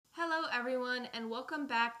and welcome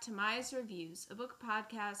back to Maya's Reviews, a book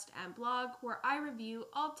podcast and blog where I review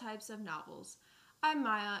all types of novels. I'm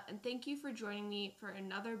Maya, and thank you for joining me for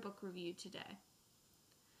another book review today.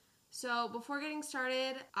 So, before getting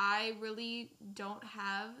started, I really don't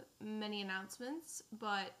have many announcements,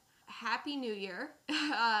 but Happy New Year.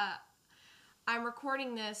 I'm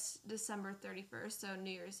recording this December 31st, so New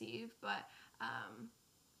Year's Eve, but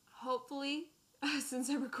hopefully, since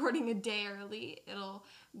I'm recording a day early, it'll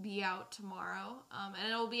be out tomorrow,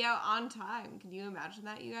 and it'll be out on time. Can you imagine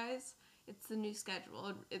that, you guys? It's the new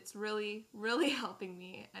schedule. It's really, really helping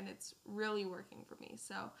me, and it's really working for me.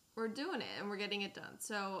 So we're doing it, and we're getting it done.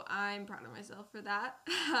 So I'm proud of myself for that.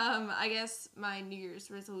 I guess my New Year's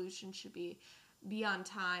resolution should be on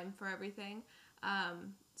time for everything.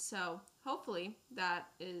 So hopefully that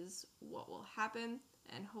is what will happen,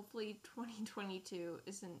 and hopefully 2022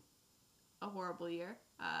 isn't a horrible year.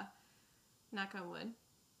 Knock on wood.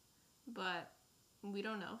 But we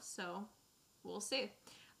don't know, so we'll see.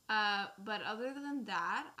 But other than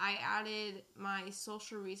that, I added my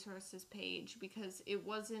social resources page because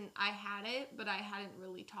I had it, but I hadn't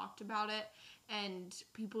really talked about it, and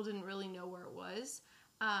people didn't really know where it was.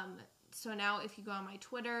 So now if you go on my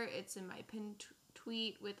Twitter, it's in my pinned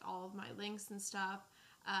tweet with all of my links and stuff.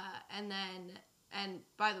 And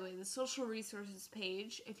by the way, the social resources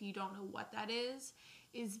page, if you don't know what that is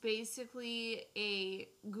basically a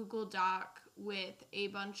Google Doc with a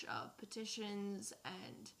bunch of petitions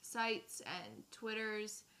and sites and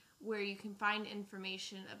Twitters where you can find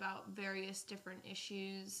information about various different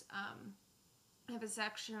issues. I have a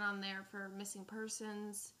section on there for missing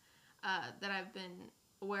persons that I've been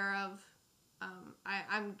aware of.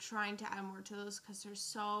 I'm trying to add more to those because there's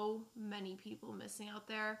so many people missing out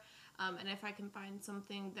there. And if I can find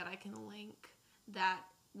something that I can link that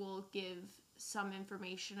will give some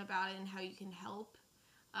information about it and how you can help,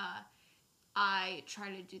 I try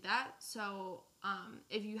to do that. So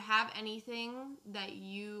if you have anything that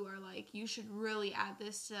you are like, you should really add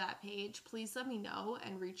this to that page, please let me know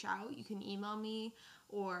and reach out. You can email me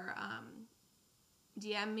or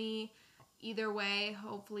DM me. Either way,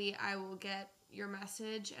 hopefully I will get your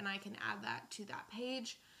message and I can add that to that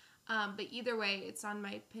page. But either way, it's on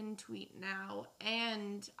my pinned tweet now,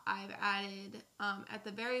 and I've added at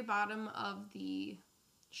the very bottom of the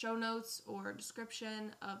show notes or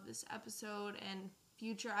description of this episode and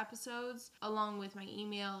future episodes, along with my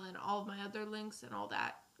email and all of my other links and all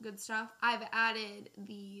that good stuff, I've added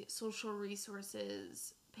the social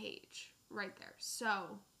resources page right there.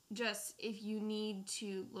 So just if you need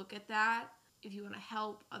to look at that, if you want to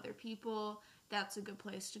help other people, that's a good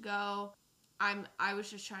place to go. I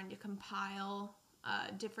was just trying to compile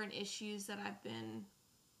different issues that I've been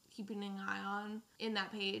keeping an eye on in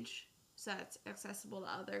that page so that's accessible to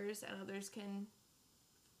others and others can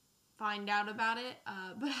find out about it.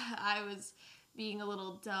 But I was being a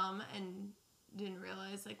little dumb and didn't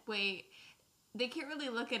realize, like, wait, they can't really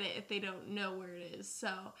look at it if they don't know where it is.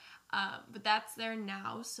 So, but that's there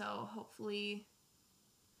now, so hopefully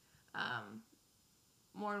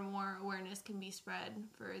more and more awareness can be spread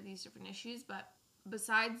for these different issues. But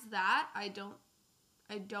besides that, I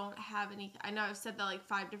don't have anything. I know I've said that like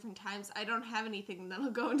 5 different times. I don't have anything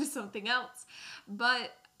that'll go into something else.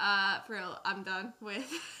 But for real, I'm done with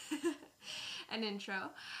an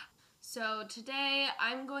intro. So today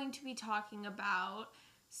I'm going to be talking about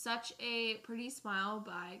Such a Pretty Smile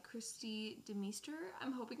by Kristi DeMeester.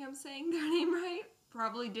 I'm hoping I'm saying their name right.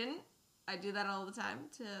 Probably didn't. I do that all the time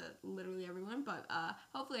to literally everyone, but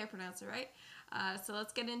hopefully I pronounced it right. So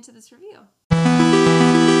let's get into this review.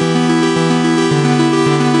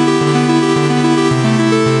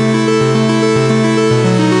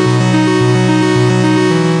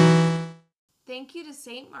 Thank you to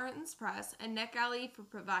St. Martin's Press and NetGalley for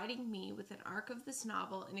providing me with an arc of this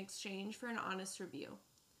novel in exchange for an honest review.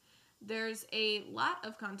 There's a lot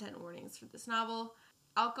of content warnings for this novel.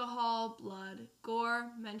 Alcohol, blood,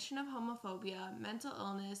 gore, mention of homophobia, mental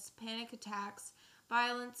illness, panic attacks,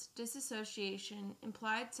 violence, disassociation,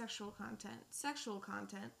 implied sexual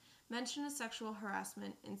content, mention of sexual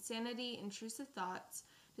harassment, insanity, intrusive thoughts,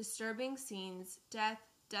 disturbing scenes, death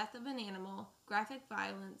of an animal, graphic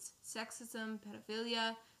violence, sexism,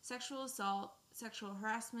 pedophilia, sexual assault, sexual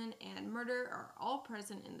harassment, and murder are all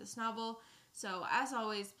present in this novel. So, as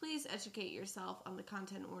always, please educate yourself on the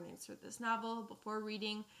content warnings for this novel before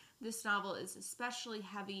reading. This novel is especially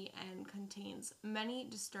heavy and contains many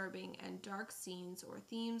disturbing and dark scenes or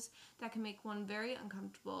themes that can make one very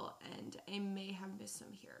uncomfortable, and I may have missed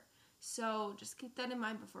some here. So, just keep that in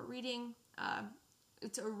mind before reading.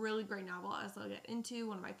 It's a really great novel, as I'll get into.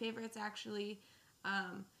 One of my favorites, actually.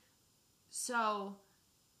 So,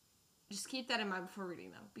 just keep that in mind before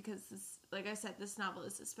reading them, because this, like I said, this novel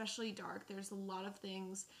is especially dark. There's a lot of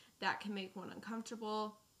things that can make one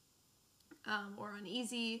uncomfortable or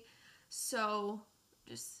uneasy, so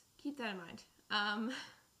just keep that in mind.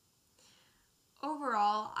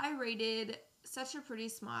 Overall, I rated Such a Pretty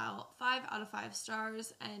Smile 5 out of 5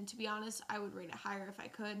 stars, and to be honest, I would rate it higher if I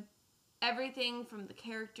could. Everything from the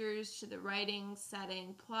characters to the writing,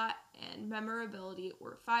 setting, plot, and memorability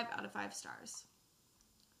were 5 out of 5 stars.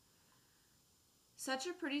 Such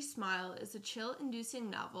a Pretty Smile is a chill-inducing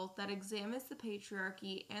novel that examines the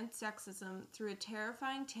patriarchy and sexism through a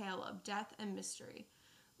terrifying tale of death and mystery.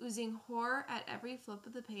 Oozing horror at every flip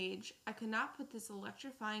of the page, I could not put this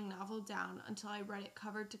electrifying novel down until I read it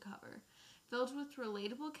cover to cover. Filled with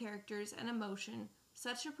relatable characters and emotion,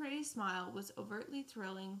 Such a Pretty Smile was overtly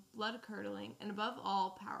thrilling, blood-curdling, and above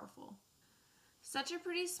all, powerful. Such a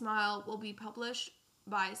Pretty Smile will be published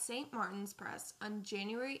by St. Martin's Press on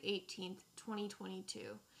January 18th,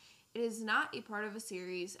 2022. It is not a part of a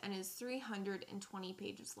series and is 320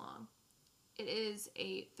 pages long. It is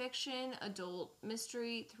a fiction, adult,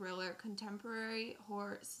 mystery, thriller, contemporary,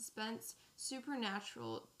 horror, suspense,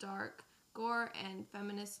 supernatural, dark, gore, and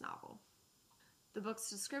feminist novel. The book's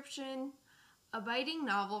description: a biting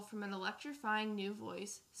novel from an electrifying new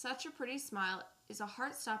voice, Such a Pretty Smile is a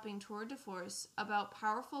heart-stopping tour de force about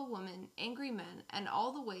powerful women, angry men, and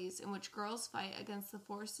all the ways in which girls fight against the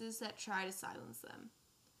forces that try to silence them.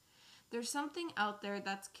 There's something out there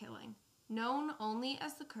that's killing. Known only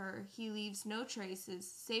as the Cur, he leaves no traces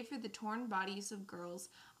save for the torn bodies of girls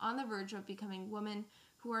on the verge of becoming women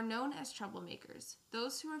who are known as troublemakers,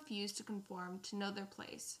 those who refuse to conform to know their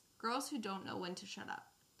place, girls who don't know when to shut up.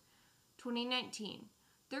 2019.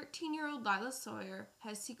 13-year-old Lila Sawyer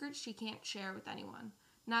has secrets she can't share with anyone.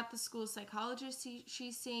 Not the school psychologist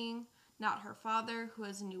she's seeing, not her father, who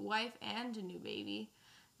has a new wife and a new baby,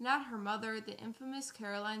 not her mother, the infamous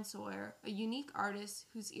Caroline Sawyer, a unique artist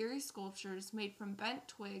whose eerie sculptures made from bent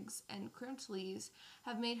twigs and crimped leaves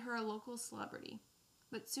have made her a local celebrity.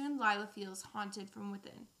 But soon Lila feels haunted from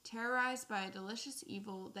within, terrorized by a delicious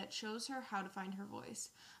evil that shows her how to find her voice,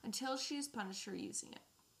 until she is punished for using it.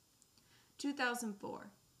 2004.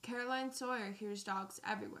 Caroline Sawyer hears dogs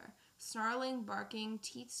everywhere, snarling, barking,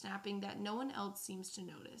 teeth snapping that no one else seems to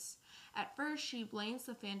notice. At first, she blames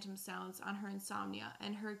the phantom sounds on her insomnia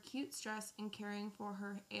and her acute stress in caring for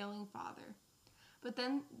her ailing father. But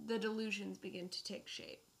then the delusions begin to take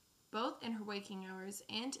shape, both in her waking hours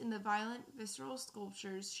and in the violent, visceral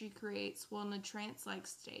sculptures she creates while in a trance-like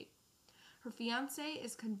state. Her fiancé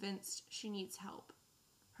is convinced she needs help.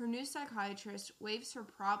 Her new psychiatrist waves her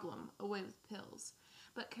problem away with pills.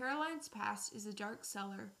 But Caroline's past is a dark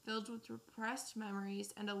cellar filled with repressed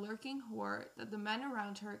memories and a lurking horror that the men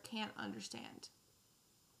around her can't understand.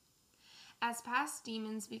 As past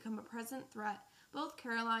demons become a present threat, both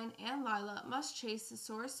Caroline and Lila must chase the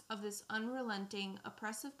source of this unrelenting,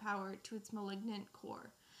 oppressive power to its malignant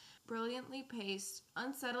core. Brilliantly paced,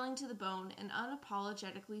 unsettling to the bone, and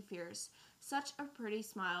unapologetically fierce, Such a Pretty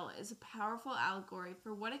Smile is a powerful allegory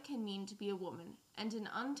for what it can mean to be a woman, and an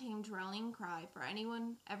untamed rallying cry for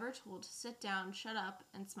anyone ever told to sit down, shut up,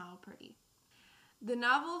 and smile pretty. The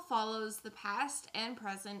novel follows the past and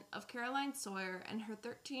present of Caroline Sawyer and her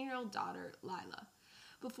 13-year-old daughter, Lila.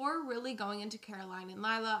 Before really going into Caroline and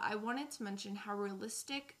Lila, I wanted to mention how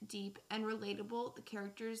realistic, deep, and relatable the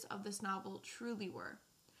characters of this novel truly were.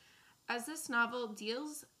 As this novel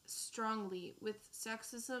deals strongly with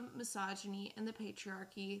sexism, misogyny, and the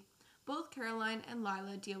patriarchy, both Caroline and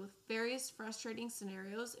Lila deal with various frustrating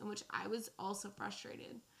scenarios in which I was also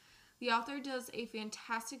frustrated. The author does a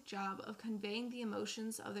fantastic job of conveying the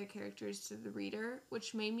emotions of their characters to the reader,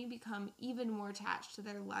 which made me become even more attached to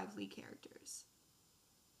their lively characters.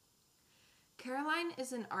 Caroline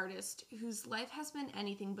is an artist whose life has been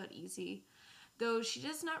anything but easy. Though she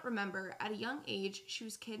does not remember, at a young age, she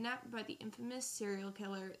was kidnapped by the infamous serial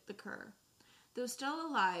killer, the Cur. Though still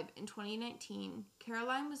alive in 2019,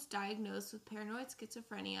 Caroline was diagnosed with paranoid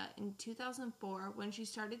schizophrenia in 2004 when she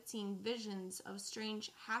started seeing visions of strange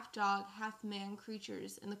half-dog, half-man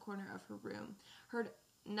creatures in the corner of her room, heard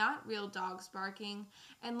not real dogs barking,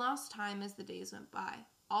 and lost time as the days went by,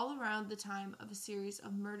 all around the time of a series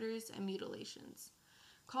of murders and mutilations.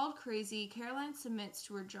 Called crazy, Caroline submits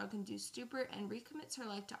to her drug-induced stupor and recommits her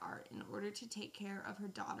life to art in order to take care of her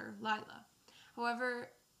daughter, Lila.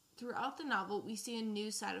 However, throughout the novel, we see a new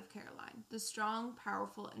side of Caroline, the strong,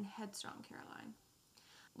 powerful, and headstrong Caroline.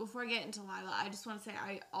 Before I get into Lila, I just want to say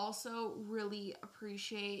I also really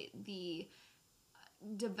appreciate the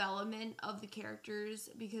development of the characters,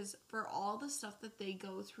 because for all the stuff that they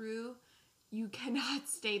go through, you cannot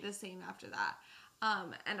stay the same after that.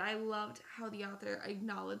 And I loved how the author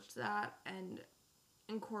acknowledged that and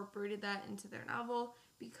incorporated that into their novel,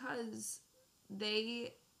 because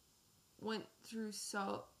they went through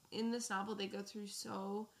in this novel, they go through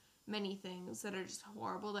so many things that are just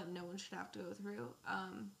horrible that no one should have to go through.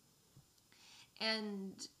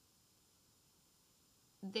 And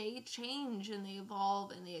they change and they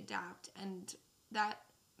evolve and they adapt, and that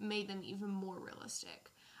made them even more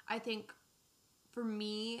realistic. I think for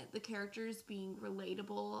me, the characters being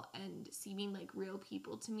relatable and seeming like real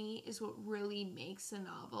people to me is what really makes a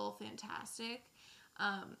novel fantastic.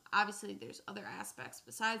 Obviously, there's other aspects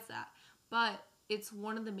besides that, but it's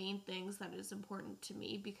one of the main things that is important to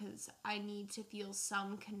me, because I need to feel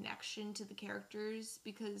some connection to the characters,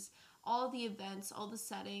 because all the events, all the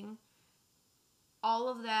setting, all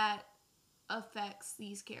of that affects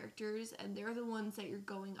these characters, and they're the ones that you're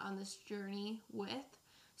going on this journey with.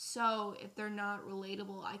 So if they're not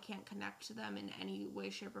relatable, I can't connect to them in any way,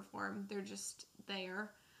 shape, or form. They're just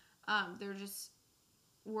there. They're just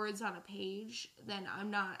words on a page. Then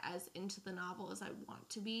I'm not as into the novel as I want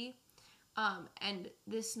to be. And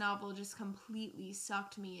this novel just completely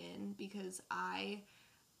sucked me in, because I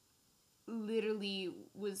literally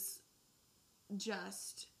was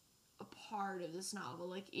just a part of this novel.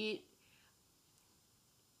 Like,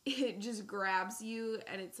 it just grabs you,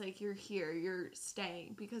 and it's like you're here, you're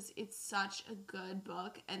staying, because it's such a good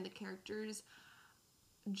book, and the characters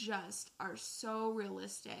just are so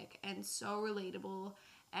realistic and so relatable,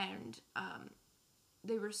 and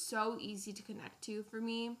they were so easy to connect to for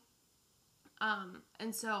me.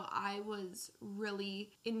 And so I was really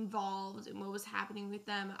involved in what was happening with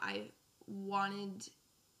them. I wanted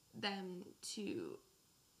them to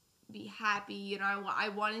be happy, you know. I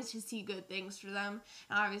wanted to see good things for them.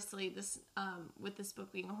 And obviously, this with this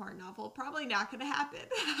book being a horror novel, probably not going to happen.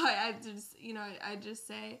 I just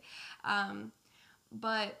say,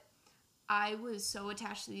 but I was so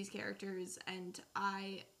attached to these characters, and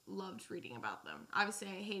I loved reading about them. Obviously,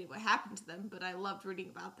 I hated what happened to them, but I loved reading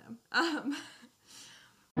about them.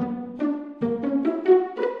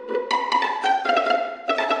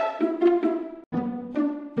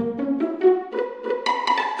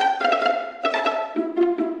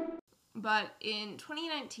 But in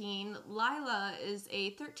 2019, Lila is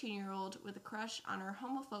a 13-year-old with a crush on her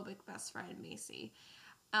homophobic best friend, Macy.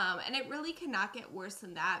 And it really cannot get worse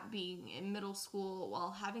than that, being in middle school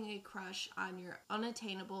while having a crush on your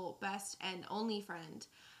unattainable best and only friend.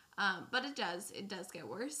 But it does get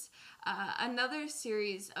worse. Another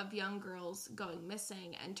series of young girls going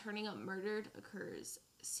missing and turning up murdered occurs,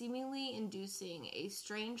 seemingly inducing a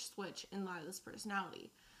strange switch in Lila's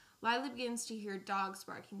personality. Lila begins to hear dogs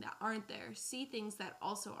barking that aren't there, see things that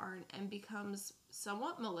also aren't, and becomes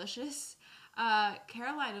somewhat malicious.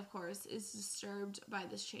 Caroline, of course, is disturbed by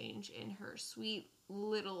this change in her sweet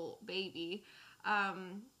little baby.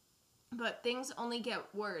 But things only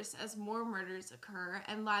get worse as more murders occur,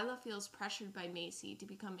 and Lila feels pressured by Macy to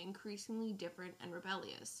become increasingly different and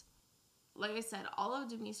rebellious. Like I said, all of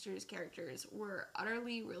DeMeester's characters were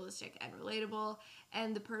utterly realistic and relatable,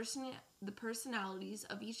 and the personalities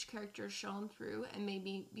of each character shone through and made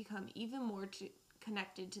me become even more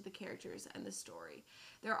connected to the characters and the story.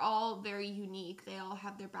 They're all very unique. They all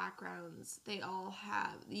have their backgrounds. They all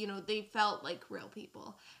have, they felt like real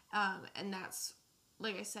people. And that's,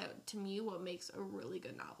 like I said, to me, what makes a really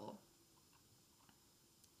good novel.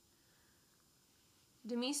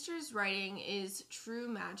 DeMeester's writing is true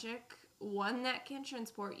magic, one that can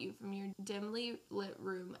transport you from your dimly lit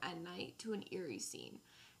room at night to an eerie scene.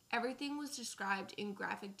 Everything was described in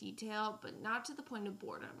graphic detail, but not to the point of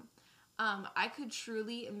boredom. I could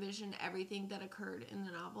truly envision everything that occurred in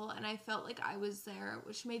the novel, and I felt like I was there,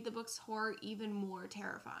 which made the book's horror even more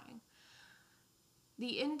terrifying.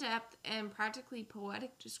 The in-depth and practically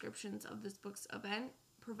poetic descriptions of this book's event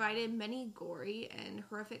provided many gory and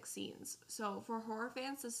horrific scenes. So for horror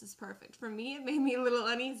fans, this is perfect. For me, it made me a little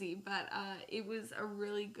uneasy, but it was a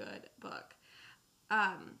really good book.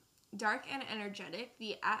 Dark and energetic,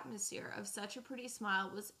 the atmosphere of Such a Pretty Smile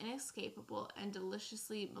was inescapable and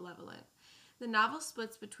deliciously malevolent. The novel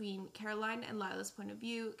splits between Caroline and Lila's point of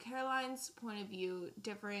view, Caroline's point of view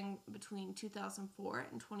differing between 2004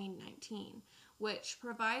 and 2019, which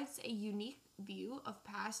provides a unique view of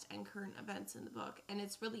past and current events in the book. And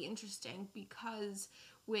it's really interesting because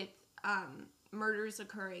with murders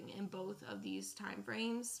occurring in both of these time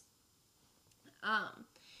frames,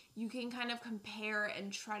 you can kind of compare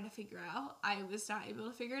and try to figure out. I was not able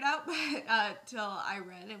to figure it out till I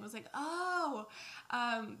read it and was like, oh.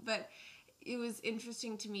 But it was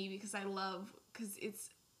interesting to me because because it's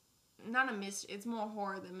not a mystery, it's more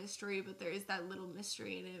horror than mystery, but there is that little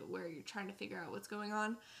mystery in it where you're trying to figure out what's going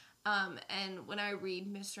on. And when I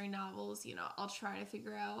read mystery novels, you know, I'll try to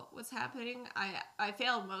figure out what's happening. I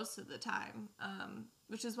fail most of the time,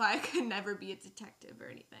 which is why I could never be a detective or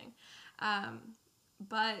anything.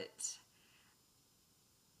 But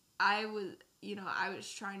I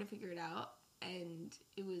was trying to figure it out, and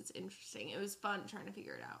it was interesting. It was fun trying to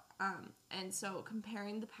figure it out. And so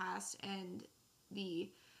comparing the past and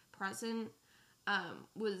the present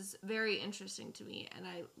was very interesting to me, and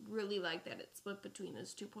I really like that it split between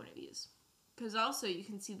those two point of views. Because also you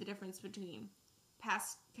can see the difference between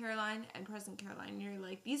past Caroline and present Caroline, and you're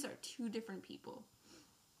like, these are two different people.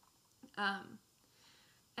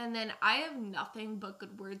 And then I have nothing but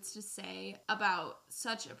good words to say about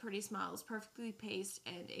Such a Pretty Smile's perfectly paced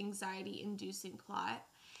and anxiety-inducing plot.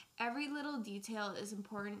 Every little detail is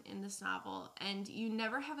important in this novel, and you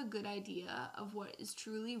never have a good idea of what is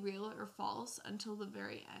truly real or false until the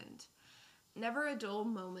very end. Never a dull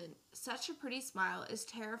moment. Such a Pretty Smile is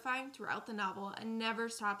terrifying throughout the novel and never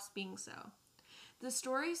stops being so. The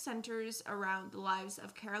story centers around the lives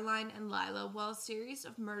of Caroline and Lila, while a series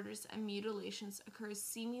of murders and mutilations occurs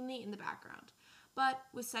seemingly in the background. But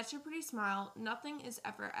with Such a Pretty Smile, nothing is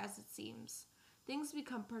ever as it seems. Things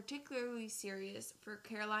become particularly serious for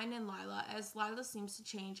Caroline and Lila as Lila seems to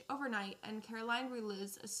change overnight and Caroline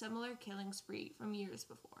relives a similar killing spree from years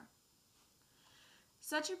before.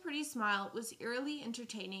 Such a Pretty Smile was eerily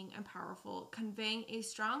entertaining and powerful, conveying a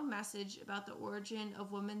strong message about the origin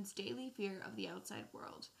of women's daily fear of the outside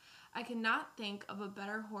world. I cannot think of a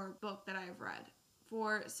better horror book that I have read,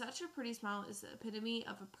 for Such a Pretty Smile is the epitome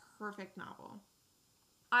of a perfect novel.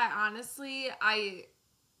 I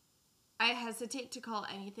hesitate to call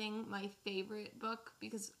anything my favorite book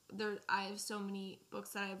because I have so many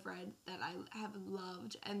books that I've read that I have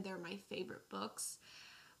loved and they're my favorite books.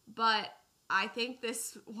 But I think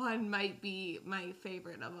this one might be my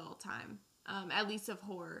favorite of all time, at least of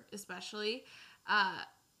horror especially,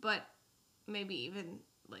 but maybe even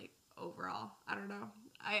like overall. I don't know.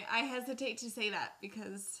 I hesitate to say that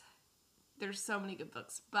because there's so many good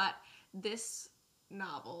books, but this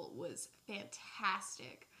novel was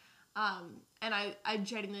fantastic. And I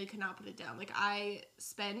genuinely could not put it down. Like, I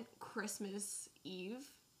spent Christmas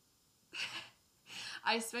Eve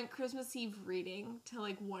reading till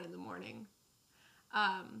like 1 a.m.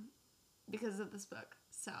 Because of this book.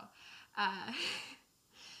 So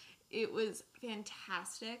it was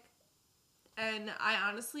fantastic, and I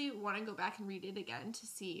honestly want to go back and read it again to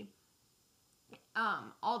see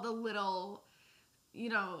all the little, you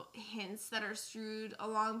know, hints that are strewed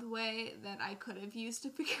along the way that I could have used to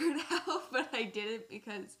figure it out, but I didn't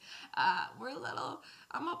because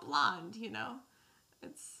I'm a blonde, you know,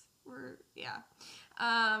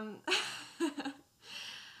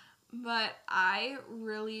 but I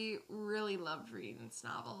really, really loved reading this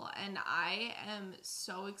novel, and I am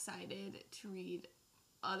so excited to read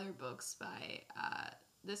other books by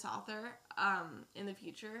this author in the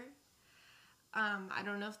future. I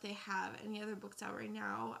don't know if they have any other books out right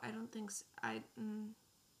now. I don't think so.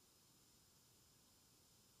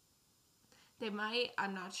 They might.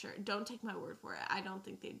 I'm not sure. Don't take my word for it. I don't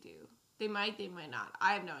think they do. They might not.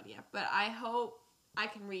 I have no idea. But I hope I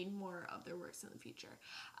can read more of their works in the future.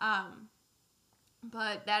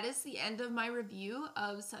 But that is the end of my review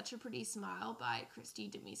of Such a Pretty Smile by Kristi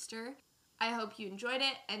DeMeester. I hope you enjoyed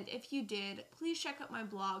it, and if you did, please check out my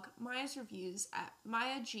blog, Maya's Reviews, at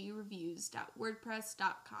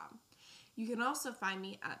mayagreviews.wordpress.com. You can also find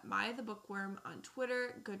me at Maya the Bookworm on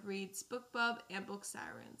Twitter, Goodreads, BookBub, and Book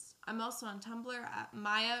Sirens. I'm also on Tumblr at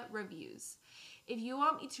Maya Reviews. If you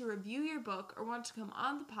want me to review your book or want to come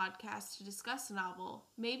on the podcast to discuss a novel,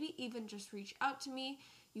 maybe even just reach out to me,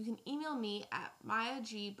 you can email me at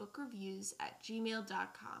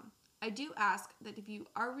mayagbookreviews@gmail.com. I do ask that if you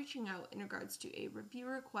are reaching out in regards to a review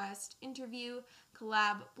request, interview,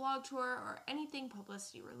 collab, blog tour, or anything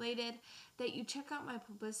publicity related, that you check out my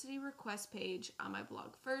publicity request page on my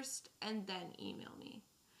blog first and then email me.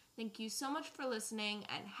 Thank you so much for listening,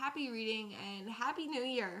 and happy reading and Happy New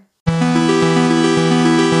Year!